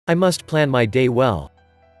I must plan my day well.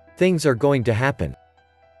 Things are going to happen.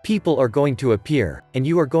 People are going to appear, and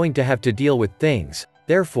you are going to have to deal with things,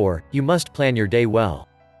 therefore, you must plan your day well.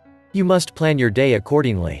 You must plan your day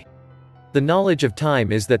accordingly. The knowledge of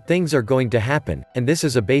time is that things are going to happen, and this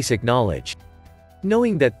is a basic knowledge.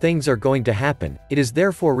 Knowing that things are going to happen, it is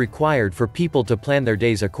therefore required for people to plan their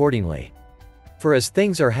days accordingly. For as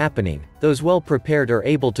things are happening, those well prepared are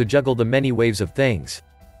able to juggle the many waves of things.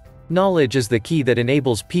 Knowledge is the key that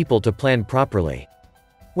enables people to plan properly.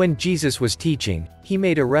 When Jesus was teaching, he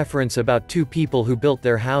made a reference about two people who built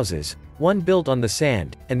their houses, one built on the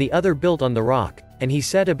sand, and the other built on the rock, and he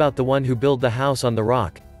said about the one who built the house on the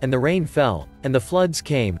rock, and the rain fell, and the floods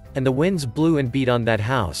came, and the winds blew and beat on that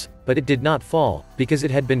house, but it did not fall, because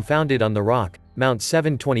it had been founded on the rock. Mount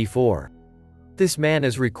 7:24. This man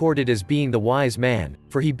is recorded as being the wise man,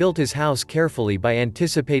 for he built his house carefully by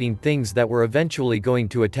anticipating things that were eventually going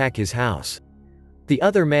to attack his house. The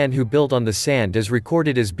other man who built on the sand is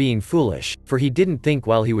recorded as being foolish, for he didn't think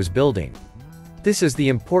while he was building. This is the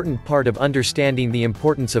important part of understanding the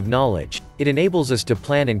importance of knowledge. It enables us to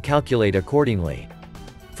plan and calculate accordingly.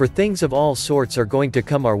 For things of all sorts are going to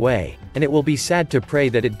come our way, and it will be sad to pray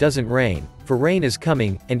that it doesn't rain, for rain is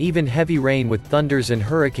coming, and even heavy rain with thunders and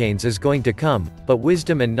hurricanes is going to come, but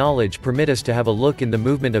wisdom and knowledge permit us to have a look in the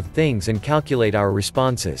movement of things and calculate our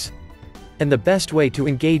responses. And the best way to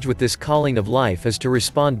engage with this calling of life is to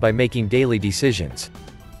respond by making daily decisions.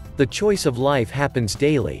 The choice of life happens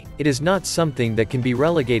daily, it is not something that can be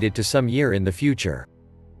relegated to some year in the future.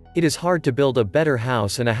 It is hard to build a better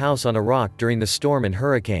house and a house on a rock during the storm and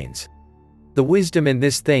hurricanes. The wisdom in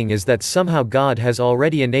this thing is that somehow God has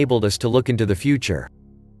already enabled us to look into the future.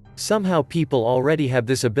 Somehow people already have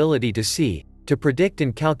this ability to see, to predict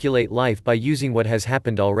and calculate life by using what has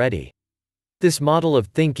happened already. This model of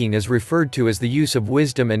thinking is referred to as the use of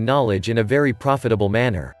wisdom and knowledge in a very profitable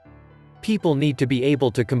manner. People need to be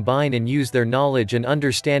able to combine and use their knowledge and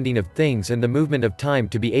understanding of things and the movement of time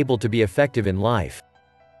to be able to be effective in life.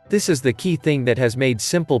 This is the key thing that has made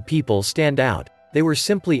simple people stand out. They were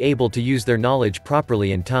simply able to use their knowledge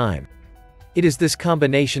properly in time. It is this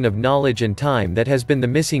combination of knowledge and time that has been the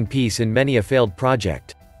missing piece in many a failed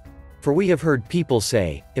project. For we have heard people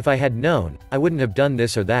say, if I had known, I wouldn't have done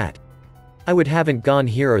this or that. I would haven't gone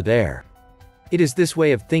here or there. It is this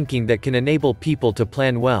way of thinking that can enable people to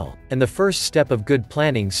plan well, and the first step of good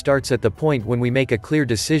planning starts at the point when we make a clear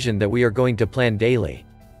decision that we are going to plan daily.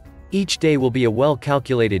 Each day will be a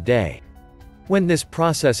well-calculated day. When this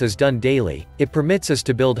process is done daily, it permits us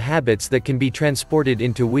to build habits that can be transported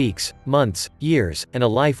into weeks, months, years, and a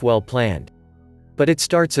life well planned. But it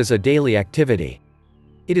starts as a daily activity.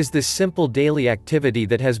 It is this simple daily activity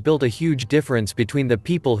that has built a huge difference between the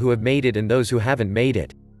people who have made it and those who haven't made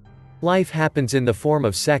it. Life happens in the form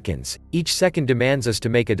of seconds, each second demands us to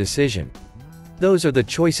make a decision. Those are the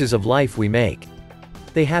choices of life we make.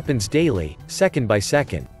 They happens daily, second by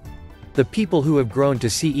second. The people who have grown to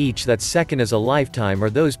see each that second as a lifetime are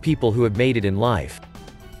those people who have made it in life.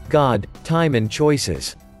 God, Time and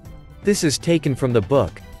Choices. This is taken from the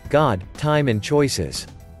book, God, Time and Choices.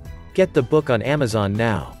 Get the book on Amazon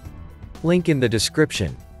now. Link in the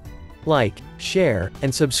description. Like, share,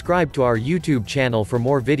 and subscribe to our YouTube channel for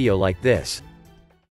more video like this.